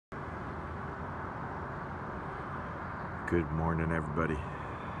Good morning, everybody.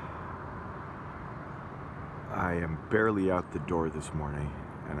 I am barely out the door this morning,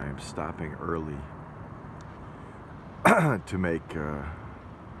 and I am stopping early to make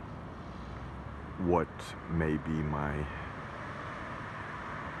what may be my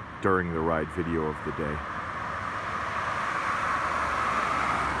during the ride video of the day.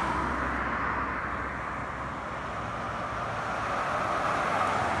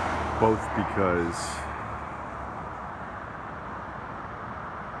 Both because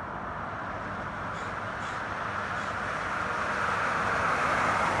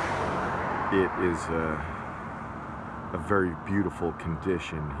it is a very beautiful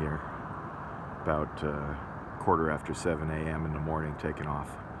condition here. About 7:15 a.m. in the morning, taking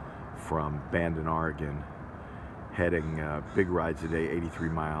off from Bandon, Oregon, heading big ride today, 83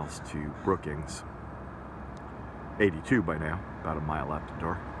 miles to Brookings. 82 by now, about a mile out the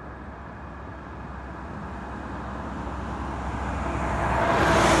door.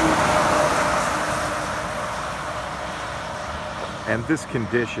 And this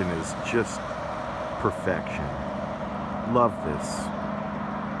condition is just perfection. Love this.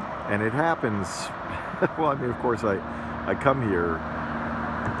 And it happens, well, I mean, of course, I come here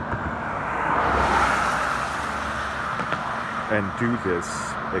and do this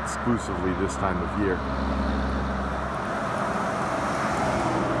exclusively this time of year.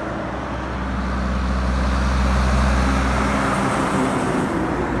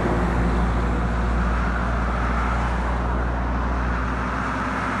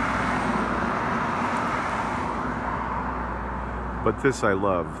 But this I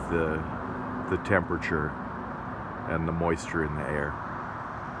love, the temperature and the moisture in the air.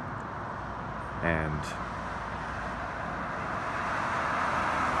 And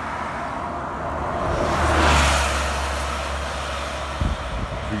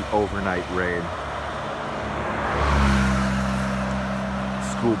the overnight rain.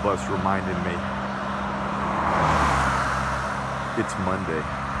 School bus reminding me it's Monday.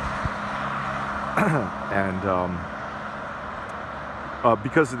 And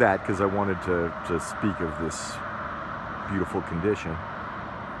because of that, because I wanted to speak of this beautiful condition,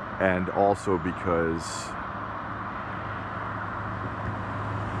 and also because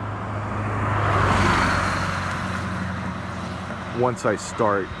once I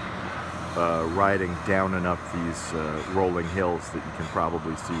start riding down and up these rolling hills that you can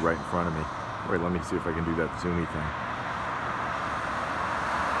probably see right in front of me. Wait, let me see if I can do that zoomy thing.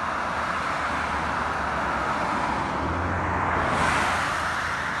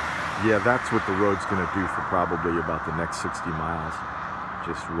 Yeah, that's what the road's going to do for probably about the next 60 miles.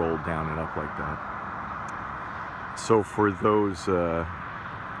 Just roll down and up like that. So for those,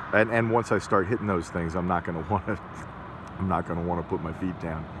 and once I start hitting those things, I'm not going to want to put my feet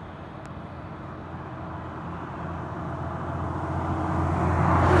down.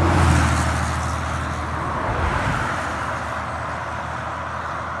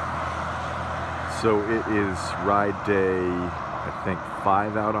 So it is ride day, I think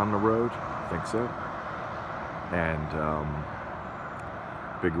 5 out on the road, I think so. And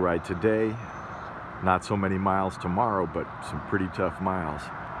big ride today, not so many miles tomorrow, but some pretty tough miles.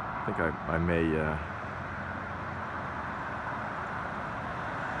 I think I may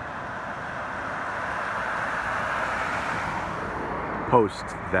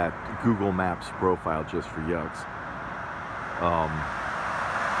post that Google Maps profile just for yucks.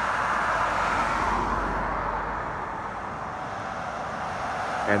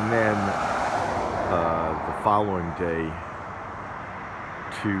 And then the following day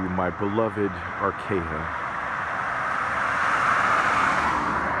to my beloved Arcadia,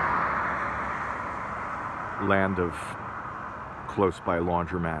 land of close by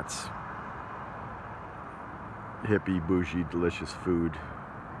laundromats, hippie, bougie, delicious food,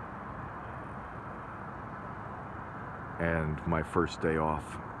 and my first day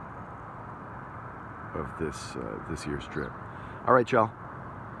off of this year's trip. All right, y'all.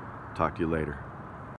 Talk to you later.